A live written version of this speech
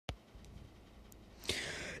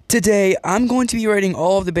Today, I'm going to be rating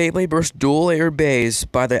all of the Beyblade Burst dual layer bays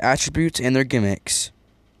by their attributes and their gimmicks.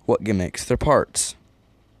 What gimmicks? Their parts.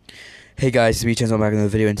 Hey guys, it's me, Chance. I'm back in the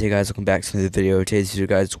video, and today guys, welcome back to the video. Today's video,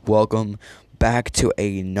 guys, welcome back to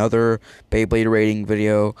another Beyblade rating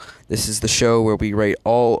video. This is the show where we rate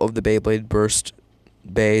all of the Beyblade Burst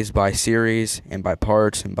bays by series and by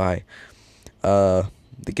parts and by the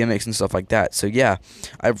gimmicks and stuff like that. So yeah,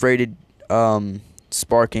 I've rated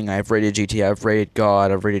Sparking, I've rated GT, I've rated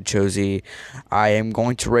God, I've rated Chozy. I am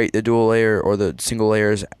going to rate the dual layer or the single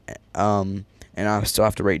layers, and I still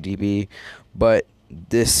have to rate DB. But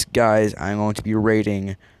this, guys, I'm going to be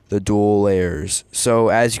rating the dual layers. So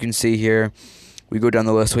as you can see here, we go down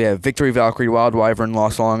the list. We have Victory Valkyrie, Wild Wyvern,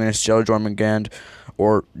 Lost Longinus, Jello Jormungand,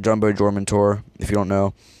 or Jumbo Jormuntor, if you don't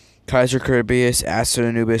know. Kaiser Kirbyus, Acid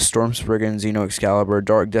Anubis, Storm Spriggan, Xeno Excalibur,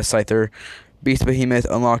 Dark Death Scyther, Beast Behemoth,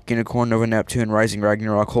 Unlock Unicorn, Nova Neptune, Rising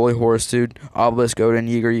Ragnarok, Holy Horus Dude, Obelisk, Odin,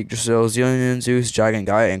 Yeager, Yggdrasil, Xenon Zeus, Gigant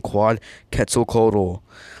Gaia, and Quad Quetzalcoatl.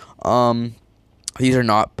 These are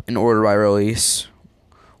not in order by release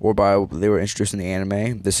or by they were introduced in the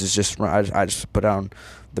anime. This is just I just put down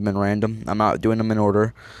them in random. I'm not doing them in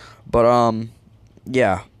order, but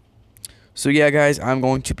yeah. So yeah, guys, I'm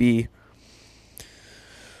going to be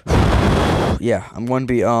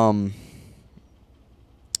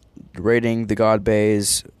rating the God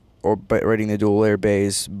bays or rating the dual layer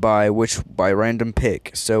bays by random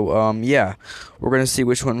pick. So yeah, we're gonna see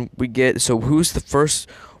which one we get. So who's the first?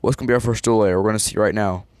 What's gonna be our first dual layer? We're gonna see right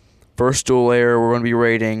now. First dual layer we're gonna be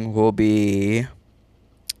rating will be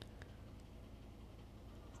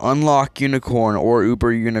Unlock Unicorn or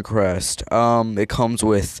Uber Unicrest. It comes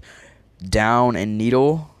with Down and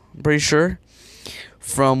Needle, I'm pretty sure.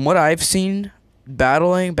 From what I've seen,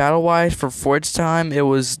 battle-wise, for its time, it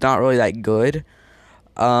was not really that good.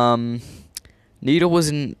 Needle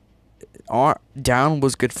wasn't. Down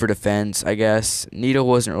was good for defense, I guess. Needle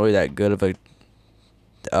wasn't really that good of a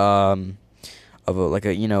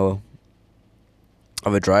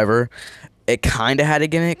driver. It kind of had a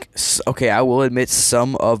gimmick. Okay, I will admit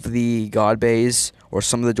some of the God bays or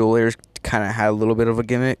some of the dual layers kind of had a little bit of a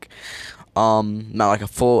gimmick. Not like a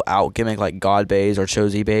full out gimmick like God bays or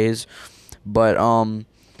Chozy bays, but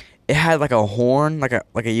it had like a horn, like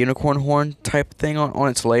a unicorn horn type thing on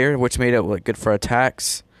its layer, which made it good for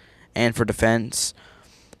attacks and for defense.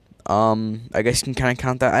 I guess you can kind of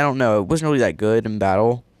count that. I don't know. It wasn't really that good in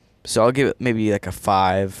battle, so I'll give it maybe like a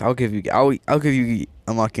 5. I'll give you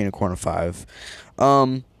Unlock Unicorn a 5.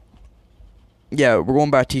 Yeah, we're going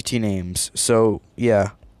by TT names, so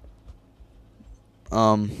yeah.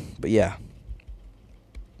 But yeah.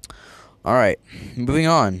 Alright, moving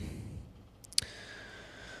on.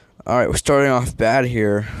 Alright, we're starting off bad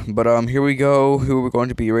here. But here we go. Who we're going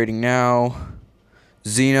to be rating now.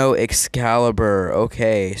 Xeno Excalibur.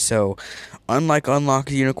 Okay, so unlike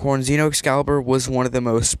Unlock Unicorn, Xeno Excalibur was one of the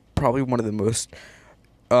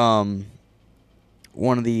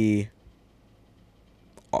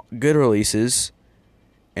good releases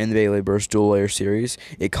in the Beyblade Burst dual layer series.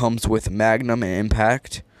 It comes with Magnum and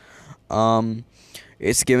Impact.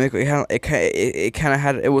 Its gimmick, it kind of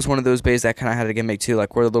had, it was one of those bays that kind of had a gimmick too,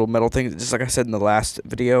 like where the little metal things, just like I said in the last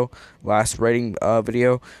rating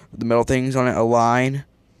video, the metal things on it align,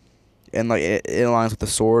 and like it aligns with the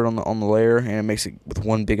sword on the layer, and it makes it with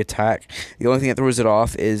one big attack. The only thing that throws it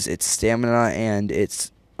off is its stamina and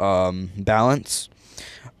its balance.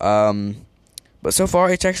 But so far,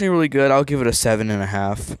 it's actually really good. I'll give it a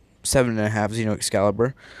 7.5. 7.5 Xeno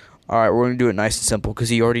Excalibur. Alright, we're going to do it nice and simple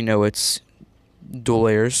because you already know it's dual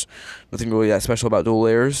layers. Nothing really that special about dual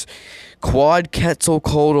layers. Quad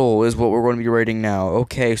Quetzalcoatl is what we're going to be rating now.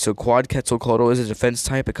 Okay, so Quad Quetzalcoatl is a defense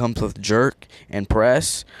type. It comes with jerk and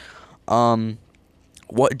press.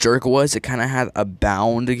 What jerk was, it kind of had a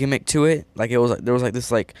bound gimmick to it. Like it was, there was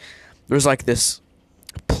this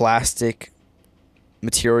plastic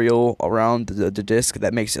material around the disc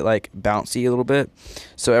that makes it like bouncy a little bit,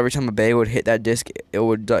 so every time a bay would hit that disc, it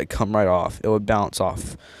would come right off. It would bounce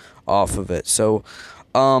off of it. So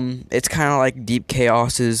it's kind of like Deep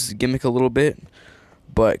Chaos's gimmick a little bit,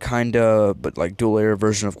 but like dual layer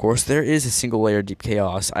version. Of course, there is a single layer Deep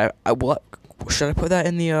Chaos. Should I put that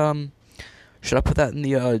in the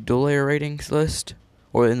dual layer ratings list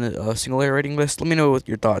or in the single layer rating list? Let me know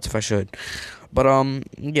your thoughts if I should. But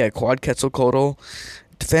yeah, Quad Quetzalcoatl,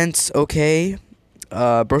 defense okay.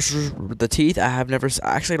 Burst the teeth. I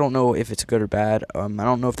actually don't know if it's good or bad. I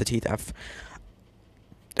don't know if the teeth.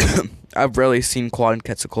 I've rarely seen Quad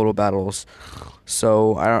Quetzalcoatl battles,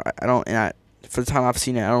 so for the time I've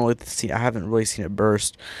seen it, I haven't really seen it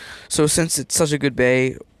burst. So since it's such a good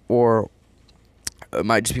bay, or it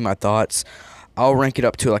might just be my thoughts, I'll rank it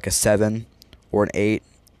up to like a 7 or an 8.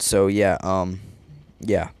 So yeah,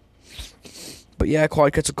 yeah. But yeah,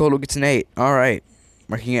 Quad Quetzalcoatl gets an 8. All right,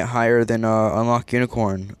 ranking it higher than Unlock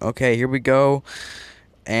Unicorn. Okay, here we go,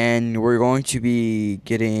 and we're going to be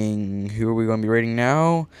getting. Who are we going to be rating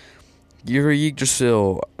now?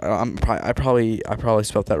 Yggdrasil. I probably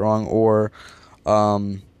spelled that wrong. Or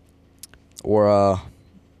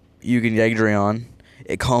Eugen Yagdrion.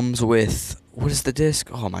 It comes with, what is the disc?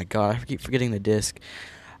 Oh my god, I keep forgetting the disc.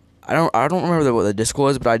 I don't remember what the disc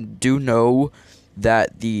was, but I do know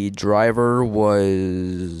that the driver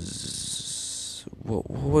was,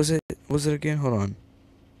 what was it? Was it again? Hold on.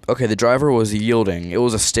 Okay, the driver was yielding. It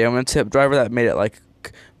was a stamina tip driver that made it like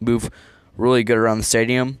move really good around the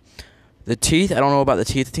stadium. The teeth, I don't know about the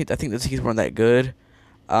teeth. I think the teeth weren't that good.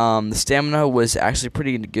 The stamina was actually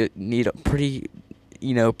pretty good, pretty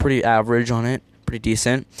average on it, pretty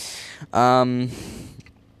decent. I'll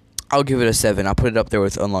give it a 7. I'll put it up there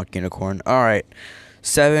with Unlock Unicorn. All right,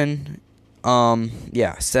 7.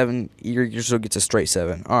 Yeah, 7. Yggdrasil gets a straight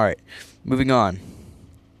 7. All right, moving on.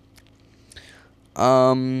 Oh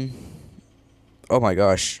my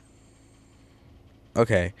gosh.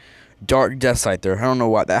 Okay. Dark Death Scyther. I don't know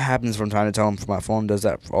why that happens from time to time. My phone does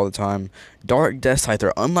that all the time. Dark Death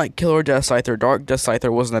Scyther. Unlike Killer Death Scyther, Dark Death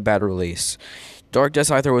Scyther wasn't a bad release. Dark Death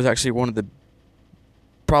Scyther was actually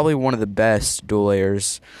probably one of the best dual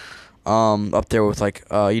layers. Up there with like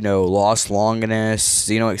Lost Longinus,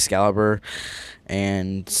 Xeno Excalibur,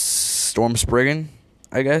 and Storm Spriggan,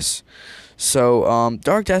 I guess. So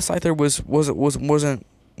Dark Death Scyther wasn't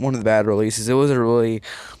one of the bad releases. It was a really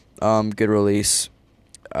good release.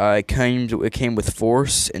 It came with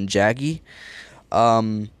Force and Jaggy,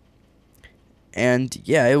 and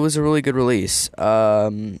yeah, it was a really good release.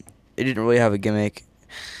 It didn't really have a gimmick.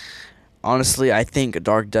 Honestly, I think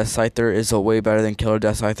Dark Death Scyther is way better than Killer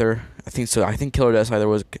Death Scyther. I think so. I think Killer Death Scyther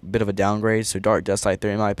was a bit of a downgrade, so Dark Death Scyther,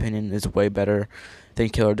 in my opinion, is way better than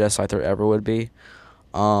Killer Death Scyther ever would be.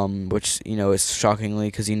 Which is shockingly,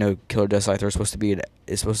 because Killer Death Scyther is supposed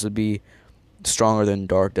to be stronger than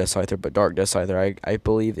Dark Death Scyther, but Dark Death Scyther I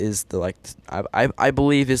believe is I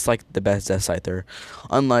believe is like the best Death Scyther.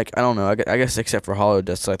 Unlike, I don't know, I guess except for Hollow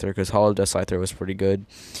Death Scyther, because Hollow Death Scyther was pretty good.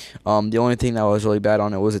 The only thing that was really bad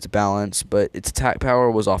on it was its balance, but its attack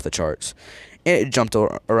power was off the charts. And it jumped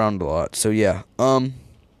around a lot. So yeah. I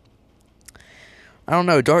don't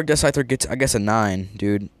know, Dark Death Scyther gets, I guess, a 9,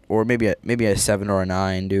 dude, or maybe a 7 or a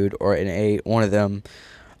 9, dude, or an 8, one of them.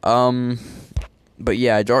 But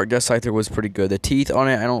yeah, Dark Death Scyther was pretty good. The teeth on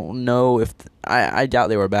it, I don't know if I doubt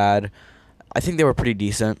they were bad. I think they were pretty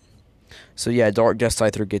decent. So yeah, Dark Death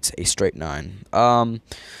Scyther gets a straight 9.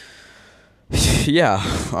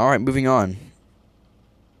 Yeah. All right, moving on.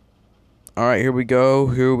 All right, here we go.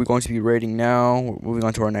 Who are we going to be rating now? We're moving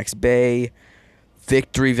on to our next bay.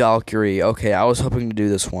 Victory Valkyrie. Okay, I was hoping to do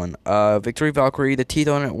this one. Victory Valkyrie, the teeth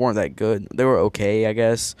on it weren't that good. They were okay, I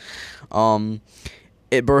guess.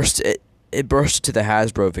 It burst to the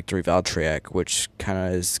Hasbro Victory Valkyrie, which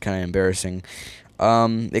is kind of embarrassing.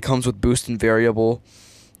 It comes with boost and variable.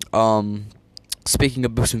 Speaking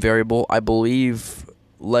of boost and variable, I believe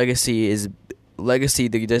Legacy,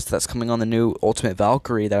 the disc that's coming on the new Ultimate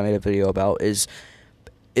Valkyrie that I made a video about, is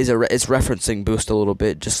referencing boost a little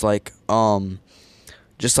bit, just like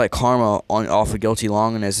Karma off of Guilty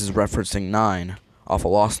Longinus is referencing 9 off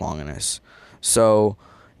of Lost Longinus. So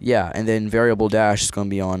yeah, and then variable dash is going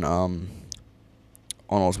to be on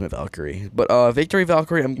Ultimate Valkyrie. But Victory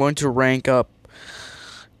Valkyrie, I'm going to rank up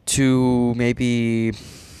to maybe.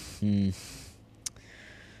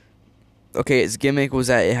 Okay, its gimmick was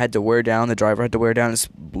that it had to wear down. The driver had to wear down. It's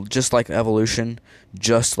just like Evolution.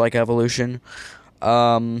 Its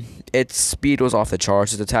speed was off the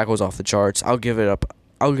charts. Its attack was off the charts. I'll give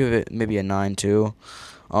it maybe a 9 too.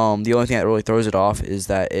 The only thing that really throws it off is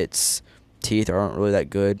that its teeth aren't really that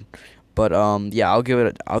good. But yeah, I'll give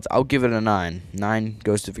it a 9. 9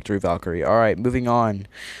 goes to Victory Valkyrie. All right, moving on.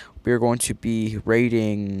 We are going to be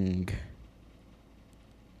rating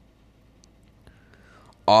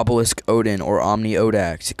Obelisk Odin, or Omni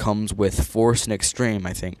Odax. It comes with Force and Extreme,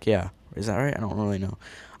 I think. Yeah, is that right? I don't really know.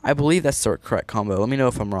 I believe that's the correct combo. Let me know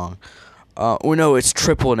if I'm wrong. Oh no, it's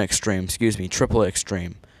Triple and Extreme. Excuse me, Triple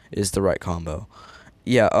Extreme is the right combo.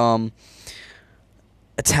 Yeah.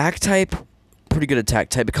 Attack type, pretty good attack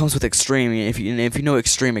type. It comes with Extreme. If you know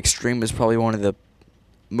Extreme is probably one of the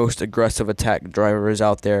most aggressive attack drivers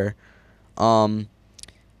out there. Yeah,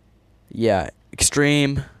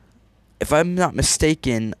 Extreme. If I'm not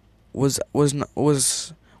mistaken, was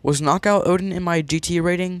Knockout Odin in my GT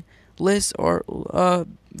rating list or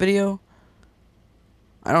video?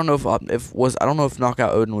 I don't know if I don't know if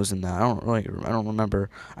Knockout Odin was in that. I don't remember.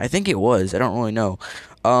 I think it was. I don't really know.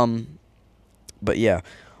 Um, but yeah,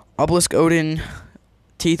 Obelisk Odin,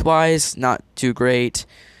 teeth wise, not too great.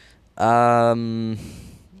 Um,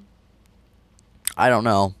 I don't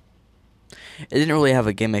know. It didn't really have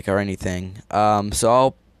a gimmick or anything.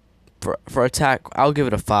 So for attack, I'll give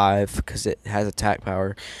it a 5 because it has attack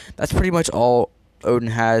power. That's pretty much all Odin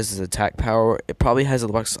has is attack power. It probably has a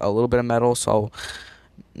little bit of metal. So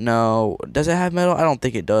no, does it have metal? I don't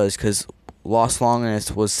think it does because Lost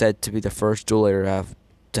Longinus was said to be the first duelator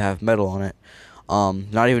to have metal on it.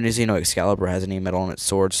 Not even Xeno Excalibur has any metal on its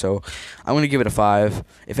sword, so I'm gonna give it a 5.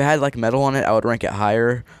 If it had like metal on it, I would rank it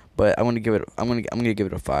higher, but I'm gonna give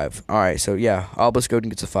it a 5. All right, so yeah, Obelisk Odin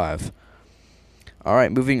gets a 5. All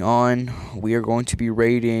right, moving on, we are going to be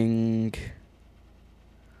rating.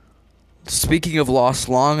 Speaking of Lost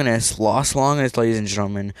Longinus, ladies and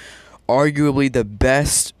gentlemen, arguably the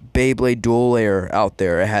best Beyblade dual layer out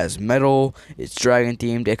there. It has metal, it's dragon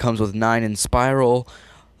themed, it comes with 9 in Spiral.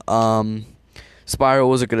 Spiral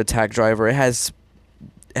was a good attack driver. It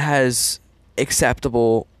has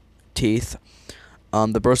acceptable teeth.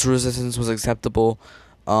 The burst resistance was acceptable.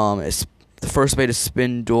 It's the first way to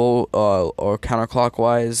spin dual or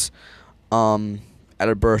counterclockwise. At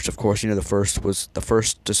a burst, of course, the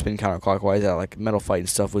first to spin counterclockwise at like Metal Fight and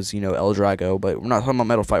stuff was El Drago, but we're not talking about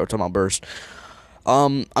Metal Fight. We're talking about burst.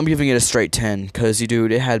 I'm giving it a straight 10 because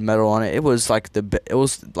dude, it had metal on it. It was like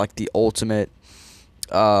the ultimate.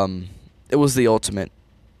 It was the ultimate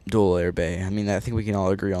dual layer bay. I mean, I think we can all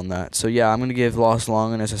agree on that. So yeah, I'm gonna give Lost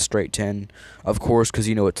Longinus a straight 10, of course, because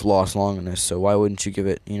it's Lost Longinus. So why wouldn't you give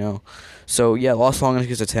it? So yeah, Lost Longinus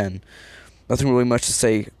gets a 10. Nothing really much to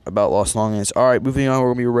say about Lost Longinus. All right, moving on, we're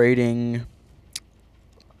gonna be rating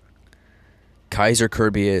Kaiser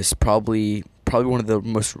Kirbyus. Probably one of the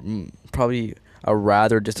most probably a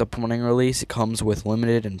rather disappointing release. It comes with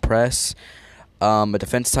limited and press, a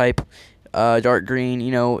defense type, dark green.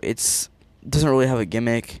 It doesn't really have a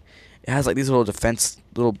gimmick. It has like these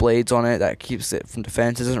little blades on it that keeps it from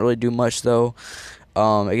defense. It doesn't really do much though.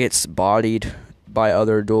 It gets bodied by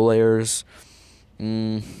other dual layers.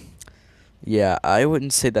 Yeah, I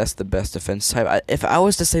wouldn't say that's the best defense type. If I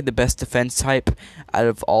was to say the best defense type out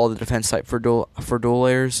of all the defense type for dual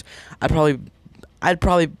layers, I'd probably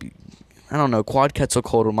be, I don't know, Quad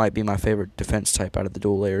Quetzalcoatl might be my favorite defense type out of the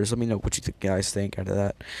dual layers. Let me know what you guys think out of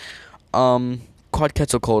that. Quad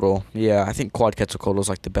Quetzalcoatl. Yeah, I think Quad Quetzalcoatl is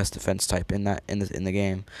like the best defense type in the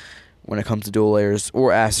game when it comes to dual layers,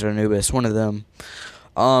 or Acid Anubis, one of them.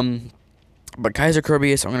 But Kaiser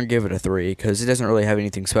Kirbyus, I'm gonna give it a 3 because it doesn't really have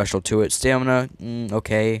anything special to it. Stamina,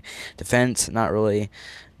 okay. Defense, not really.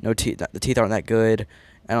 No teeth. The teeth aren't that good.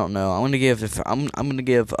 I don't know. I'm gonna give Kaiser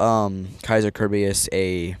Kirbyus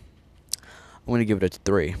a. I'm gonna give it a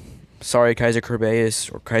 3. Sorry, Kaiser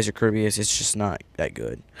Kirbyus. It's just not that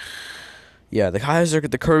good. Yeah, the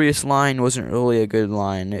Kirbyus line wasn't really a good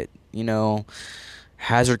line.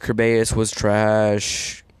 Hazard Kirbyus was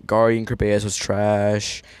trash. Guardian Kirbyus was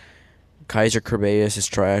trash. Kaiser Kirbyus is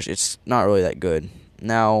trash. It's not really that good.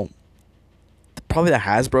 Now, probably the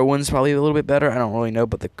Hasbro one's probably a little bit better. I don't really know,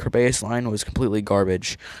 but the Kirbyus line was completely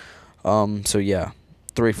garbage. So yeah,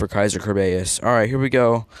 3 for Kaiser Kirbyus. All right, here we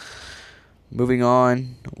go. Moving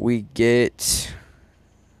on, we get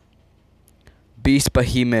Beast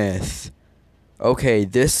Behemoth. Okay,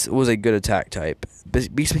 this was a good attack type.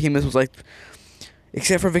 Beast Behemoth was like,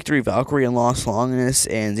 except for Victory Valkyrie and Lost Longinus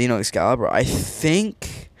and Xeno Excalibur,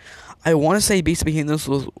 I want to say Beast Behemoth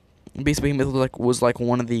was like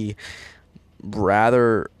one of the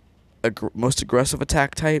rather most aggressive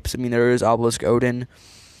attack types. I mean, there is Obelisk Odin.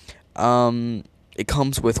 It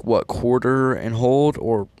comes with what, quarter and hold,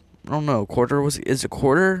 or I don't know. Is it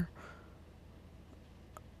quarter?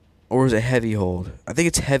 Or is it heavy hold? I think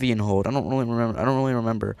it's heavy and hold. I don't really remember. I don't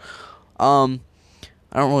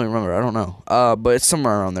know. But it's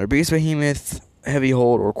somewhere around there. Beast Behemoth, heavy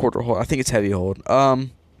hold or quarter hold. I think it's heavy hold.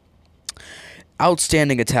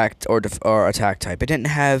 Outstanding attack or attack type. It didn't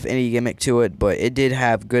have any gimmick to it, but it did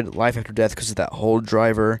have good life after death because of that hold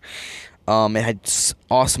driver. It had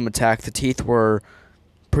awesome attack. The teeth were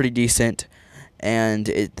pretty decent, and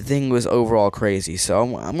the thing was overall crazy.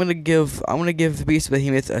 So I'm gonna give the Beast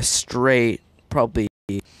Behemoth a straight, probably.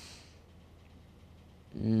 I'm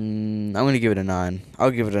gonna give it a 9. I'll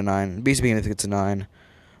give it a 9. Beast Behemoth gets a 9.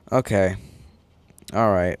 Okay.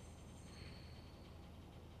 All right.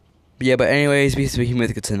 Yeah, but anyways, Beast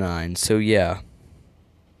Behemoth gets a 9. So yeah.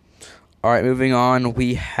 All right, moving on.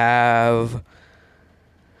 We have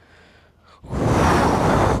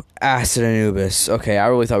Acid Anubis. Okay, I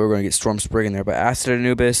really thought we were gonna get Storm Sprig in there, but Acid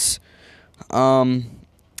Anubis.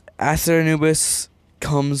 Acid Anubis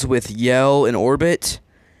comes with Yell and Orbit.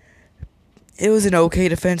 It was an okay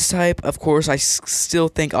defense type. Of course, I still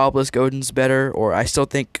think Obelisk Odin's better, or I still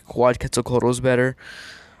think Quad Quetzalcoatl's better.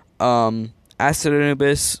 Acid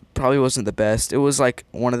Anubis probably wasn't the best. It was like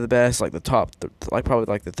one of the best, like the top, like probably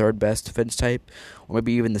like the third best defense type, or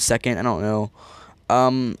maybe even the second. I don't know.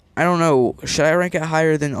 I don't know. Should I rank it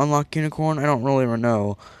higher than Unlock Unicorn? I don't really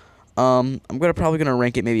know. I'm probably gonna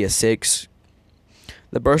rank it maybe a 6.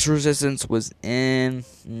 The burst resistance was in.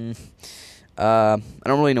 I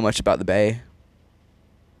don't really know much about the Bay,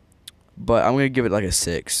 but I'm gonna give it like a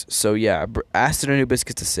 6. So yeah, Acid Anubis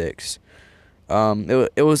gets a 6.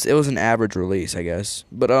 It was an average release, I guess.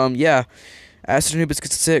 But yeah, Acid Anubis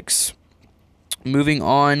gets a 6. Moving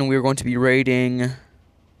on, we're going to be rating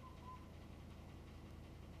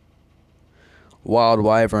Wild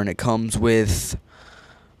Wyvern. It comes with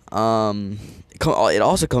it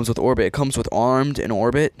also comes with Orbit. It comes with Armed and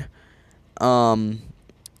Orbit.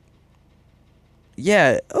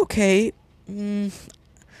 Yeah, okay. Didn't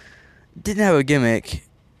have a gimmick.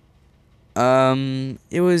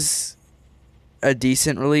 It was a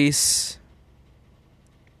decent release.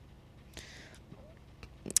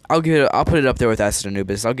 I'll put it up there with Acid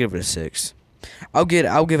Anubis. I'll give it a 6. I'll give it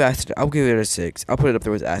a 6. I'll put it up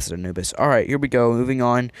there with Acid Anubis. Alright, here we go. Moving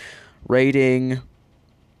on. Rating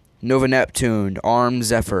Nova Neptune, Armed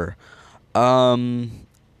Zephyr. I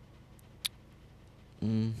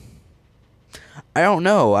don't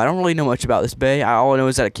know. I don't really know much about this Bay. All I know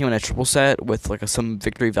is that it came in a triple set with like some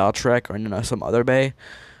Victory Valtrek or some other Bay.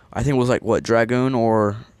 I think it was like what, Dragoon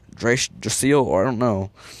or Draciel, or I don't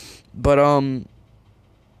know. But I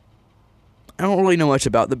don't really know much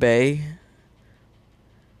about the Bay.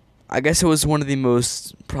 I guess it was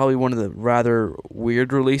probably one of the rather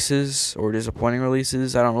weird releases or disappointing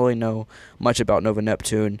releases. I don't really know much about Nova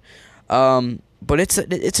Neptune. But it's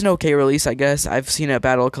an okay release, I guess. I've seen it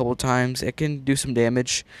battle a couple times. It can do some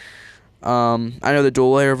damage. I know the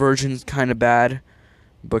dual layer version's kind of bad,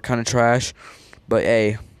 but kind of trash. But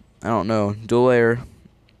hey, I don't know. Dual layer,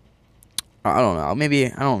 I don't know. Maybe,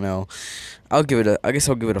 I don't know. I guess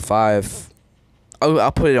I'll give it a 5.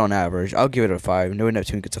 I'll put it on average. I'll give it a 5. Nova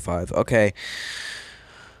Neptune gets a 5. Okay.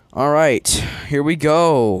 Alright. Here we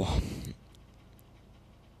go.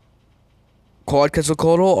 Quad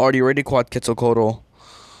Quetzalcoatl. Already rated Quad Quetzalcoatl.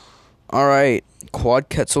 Alright. Quad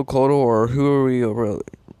Quetzalcoatl, or who are we?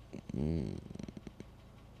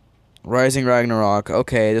 Rising Ragnarok.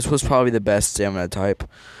 Okay, this was probably the best stamina type.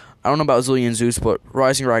 I don't know about Zillion Zeus, but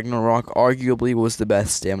Rising Ragnarok arguably was the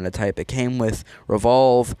best stamina type. It came with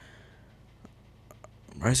Revolve.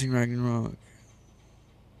 Rising Ragnarok.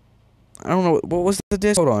 I don't know. What was the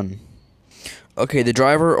disc? Hold on. Okay, the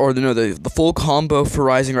driver, or the full combo for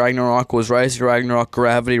Rising Ragnarok was Rising Ragnarok,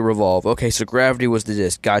 Gravity, Revolve. Okay, so Gravity was the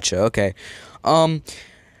disc. Gotcha. Okay. It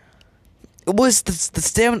was the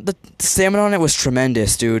stamina on it was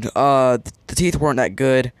tremendous, dude. The teeth weren't that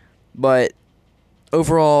good, but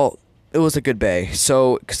overall it was a good Bay.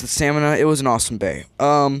 So, cause the stamina, it was an awesome Bay.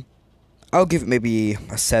 I'll give it maybe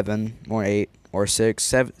a 7 or 8 or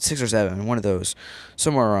 6 or 7, one of those,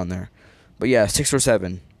 somewhere around there. But yeah, 6 or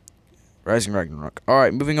 7. Rising Ragnarok.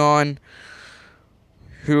 Alright, moving on.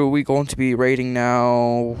 Who are we going to be rating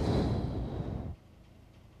now?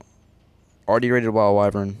 Already rated Wild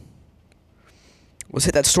Wyvern. Let's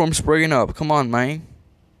hit that Storm Spriggan up. Come on, man.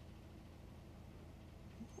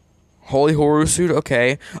 Holy Horror Suit.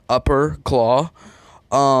 Okay. Upper Claw.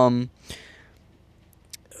 The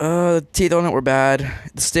teeth on it were bad.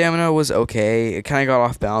 The stamina was okay. It kind of got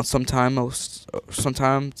off balance sometimes.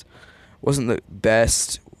 Wasn't the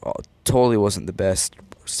best. Totally wasn't the best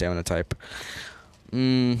stamina type.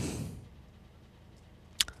 I'll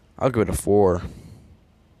give it a 4.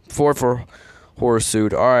 4 for Horror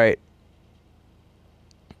Suit. Alright.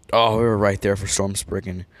 Oh, we were right there for Storm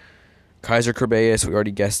Spriggan. Kaiser Kerbeus, we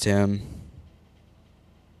already guessed him.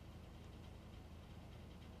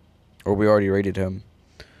 Or we already rated him.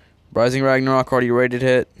 Rising Ragnarok, already rated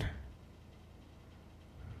it.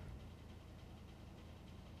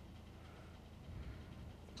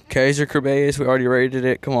 Kaiser Kerbeus, we already rated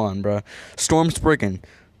it. Come on, bruh. Storm Spriggan.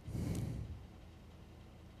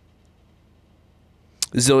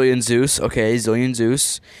 Zillion Zeus. Okay, Zillion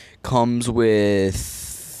Zeus comes with...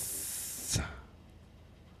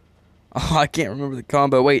 Oh, I can't remember the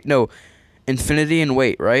combo. Wait, no. Infinity and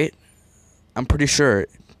Weight, right? I'm pretty sure.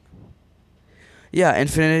 Yeah,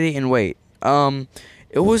 Infinity and Weight.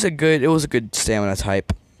 It was a good stamina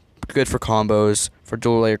type. Good for combos, for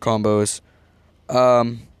dual layer combos.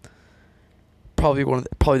 Probably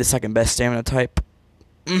the second best stamina type.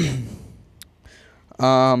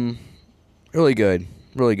 Really good.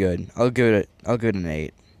 Really good. I'll give it an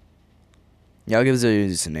 8. Yeah, I'll give Zillion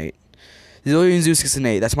Zeus an 8. Zillion Zeus gets an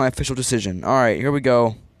 8. That's my official decision. Alright, here we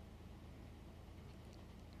go.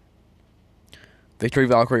 Victory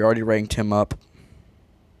Valkyrie already ranked him up.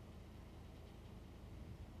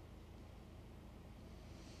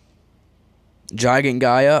 Gigant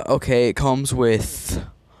Gaia. Okay, it comes with...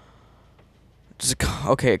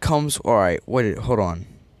 Okay, it comes... Alright, wait, hold on.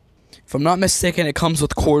 If I'm not mistaken, it comes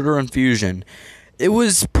with Quarter Infusion. It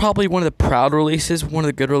was probably one of the proud releases, one of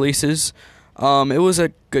the good releases. It was a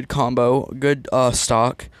good combo, good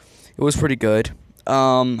stock. It was pretty good.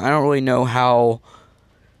 I don't really know how...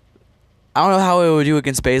 I don't know how it would do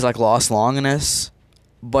against bays like Lost Longinus,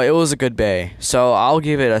 but it was a good bay. So I'll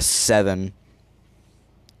give it a 7.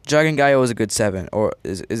 Gigant Gaia was a good 7, or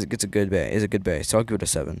it's a good bay. Is a good bay, so I'll give it a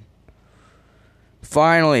 7.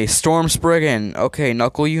 Finally, Storm Spriggan. Okay,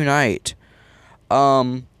 Knuckle Unite.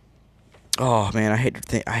 Oh man, I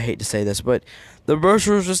hate to say this, but the burst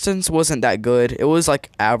resistance wasn't that good. It was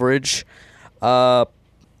like average.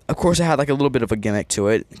 Of course, it had like a little bit of a gimmick to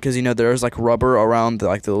it, because you know there's like rubber around the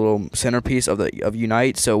little centerpiece of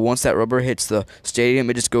Unite. So once that rubber hits the stadium,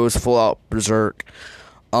 it just goes full out berserk.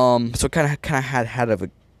 So it kind of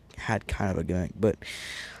had kind of a gimmick, but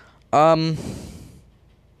I'll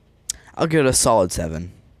give it a solid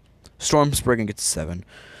 7. Storm Spriggan gets a 7.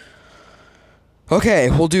 Okay,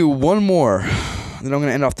 we'll do one more, then I'm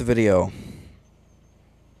gonna end off the video.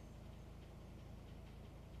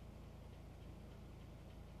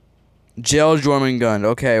 Gel Jormungand,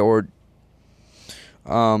 okay, or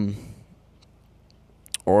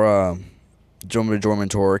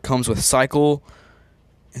Jormuntor. It comes with Cycle,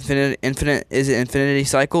 Infinite. Is it Infinity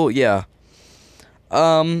Cycle? Yeah.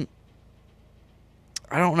 I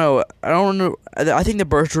don't know. I think the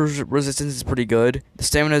burst resistance is pretty good. The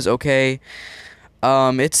stamina is okay.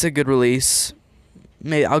 It's a good release.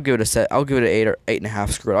 Maybe I'll give it a set. I'll give it an 8 or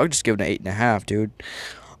 8.5. Screw it. I'll just give it an 8.5, dude.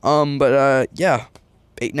 Yeah.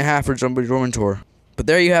 8.5 for Jormuntor. But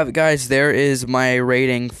there you have it, guys. There is my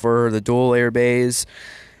rating for the dual air bays.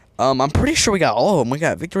 I'm pretty sure we got all of them. We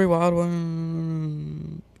got Victory Wild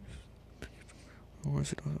One.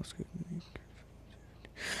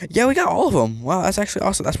 Yeah, we got all of them. Wow, that's actually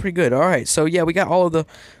awesome. That's pretty good. All right, so yeah, we got all of the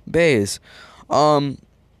bays.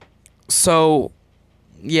 So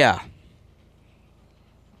yeah.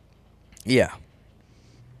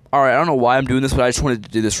 Alright, I don't know why I'm doing this, but I just wanted to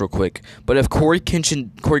do this real quick. But if Corey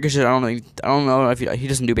Kenshin, I don't know if he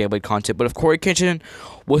doesn't do Beyblade content, but if Corey Kenshin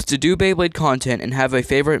was to do Beyblade content and have a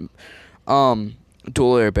favorite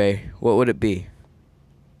dual air bay, what would it be?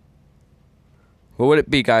 What would it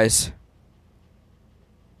be, guys?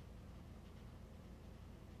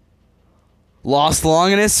 Lost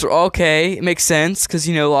Longinus, okay, it makes sense, because,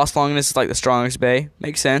 you know, Lost Longinus is like the strongest bay,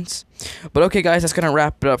 makes sense. But okay, guys, that's gonna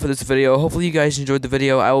wrap it up for this video. Hopefully you guys enjoyed the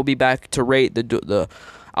video. I will be back to rate the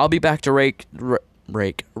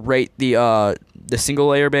single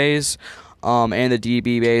layer bays, and the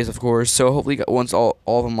DB bays, of course. So hopefully once all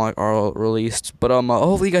of them are released. But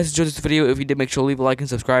hopefully you guys enjoyed this video. If you did, make sure to leave a like and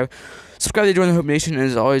subscribe. Subscribe to join the Hope Nation, and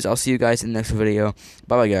as always, I'll see you guys in the next video.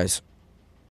 Bye bye, guys.